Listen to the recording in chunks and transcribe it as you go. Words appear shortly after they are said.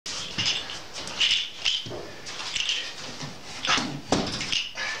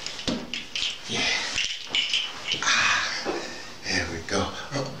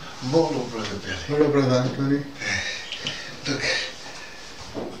Molo, brother Billy. Hello, brother Anthony. Look,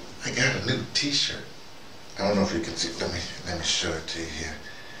 I got a new T-shirt. I don't know if you can see. Let me show it to you here.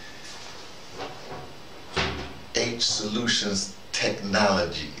 H Solutions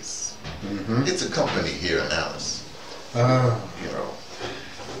Technologies. It's a company here in Alice. You know,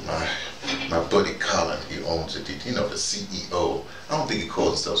 my buddy Colin, he owns it. You know, the CEO. I don't think he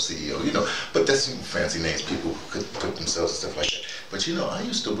calls himself CEO. You know, but that's some fancy names people who could put themselves and stuff like that. But you know, I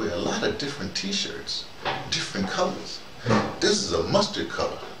used to wear a lot of different T-shirts, different colors. This is a mustard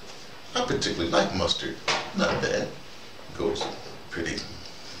color. I particularly like mustard. Not bad. Goes pretty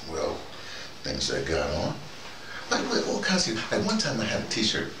well. Things I got on. Like all kinds of. Like one time I had a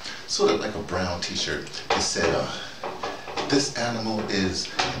T-shirt, sort of like a brown T-shirt. It said, "This animal is,"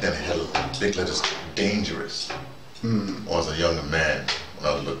 and then it had big letters, "dangerous." I was a younger man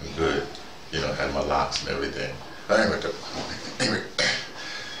when I was looking good. You know, had my locks and everything. Anyway,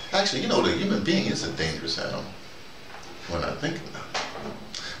 actually, you know, the human being is a dangerous animal when I think about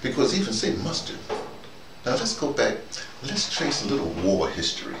it. Because even say mustard. Now let's go back. Let's trace a little war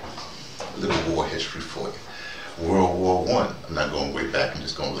history. A little war history for you. World War I. I'm not going way back. I'm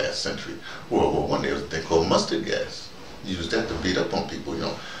just going last century. World War I. There was a thing called mustard gas. You used that to beat up on people. You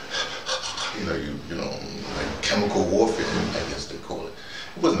know. You know, like chemical warfare, I guess they call it.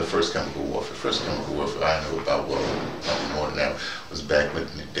 It wasn't the first chemical warfare. First chemical warfare I know about, well, probably more than that, was back when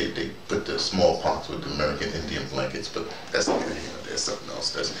they put the smallpox with the American Indian blankets. But that's, you know, there's something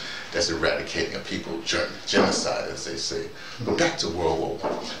else. That's eradicating a people, genocide, as they say. But back to World War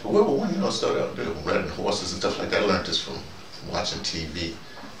I. World War I, you know, started out riding horses and stuff like that. I learned this from watching TV.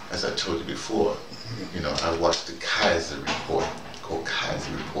 As I told you before, you know, I watched the Keiser Report, called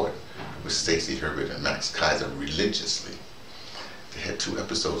Keiser Report, with Stacey Herbert and Max Keiser religiously. They had 2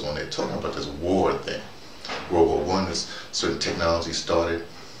 episodes on there talking about this war thing. World War I is certain technology started,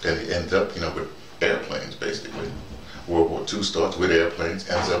 then it ended up, you know, with airplanes basically. World War II starts with airplanes,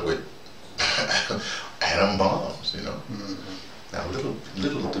 ends up with atom bombs, you know. Now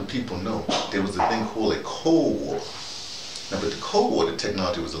little do people know, there was a thing called a Cold War. Now but the Cold War, the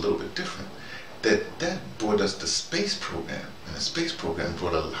technology was a little bit different. That brought us the space program, and the space program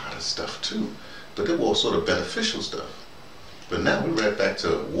brought a lot of stuff too. But they were all sort of beneficial stuff. But now we're right back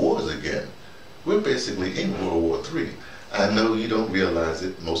to wars again. We're basically in World War III. I know you don't realize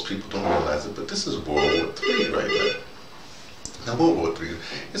it, most people don't realize it, but this is World War III right now. Now World War III,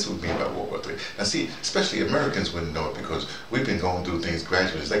 this is what we mean by World War III. Now see, especially Americans wouldn't know it because we've been going through things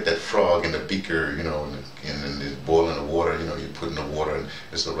gradually. It's like that frog in the beaker, you know, and it's boiling the water, you know, you put in the water and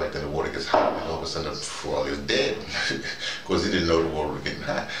it's so right then the water gets hot and all of a sudden the frog is dead because he didn't know the water was getting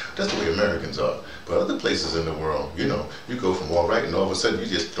hot. That's the way Americans are. But other places in the world, you know, you go from all right and all of a sudden you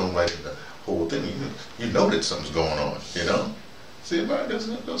just throw right in the whole thing. You know that something's going on, you know? See, Americans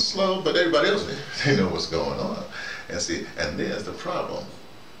are a little slow, but everybody else, they know what's going on. And see, and there's the problem.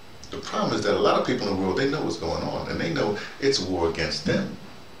 The problem is that a lot of people in the world, they know what's going on, and they know it's a war against them.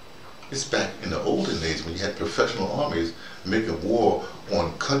 It's back in the olden days when you had professional armies making war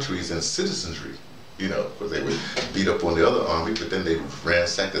on countries and citizenry. You know, because they would beat up on the other army, but then they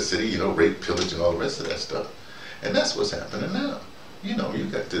ransack the city, you know, rape, pillage, and all the rest of that stuff. And that's what's happening now. You know, you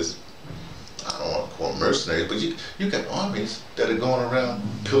got this, I don't want to call them mercenaries, but you got armies that are going around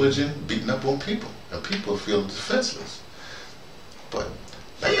pillaging, beating up on people, and people feel defenseless. But,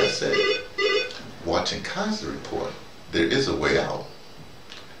 like I said, watching Keiser Report, there is a way out.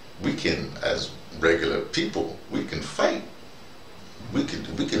 We can, as regular people, we can fight. We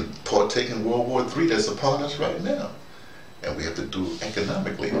can partake in World War III that's upon us right now. And we have to do it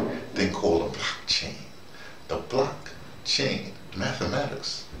economically, a thing called a blockchain. The blockchain,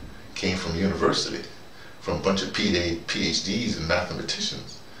 mathematics, came from university, from a bunch of PhDs and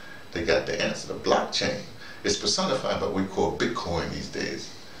mathematicians. They got the answer, the blockchain. It's personified by what we call Bitcoin these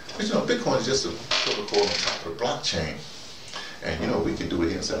days. But you know, Bitcoin is just a protocol on top of the blockchain. And you know, we can do it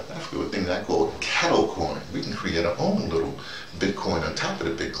here in South Africa with things I call cattle coin. We can create our own little Bitcoin on top of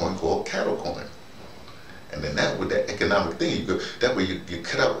the Bitcoin called cattle coin. And then that, with that economic thing, that way you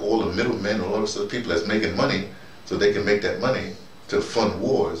cut out all the middlemen and all those other people that's making money so they can make that money to fund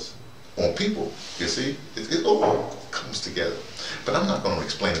wars on people. You see, it all comes together. But I'm not going to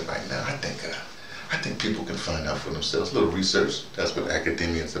explain it right now. I think people can find out for themselves. A little research. That's what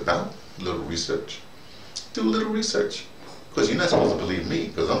academia is about. A little research. Do a little research. Because you're not supposed to believe me,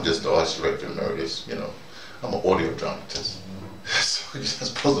 because I'm just the ArtsDirector emeritus. You know, I'm an audio dramatist. So you're not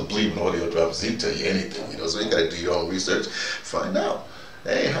supposed to believe an audio dramatist. He'll tell you anything. You know, so you got to do your own research. Find out.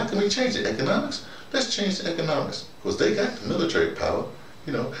 Hey, how can we change it? Economics? Let's change the economics. Because they got the military power.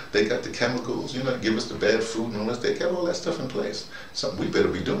 You know, they got the chemicals, you know, give us the bad food and all this. They got all that stuff in place. Something we better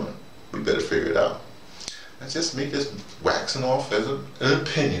be doing. We better figure it out. That's just me just waxing off as an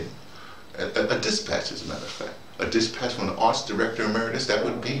opinion. A dispatch, as a matter of fact. A dispatch from the ArtsDirector emeritus. That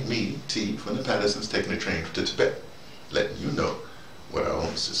would be me, T, from the Pattersons, taking the train to Tibet. Letting you know what I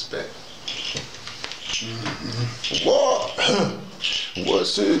only suspect. What?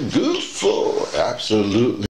 What's it good for? Absolutely.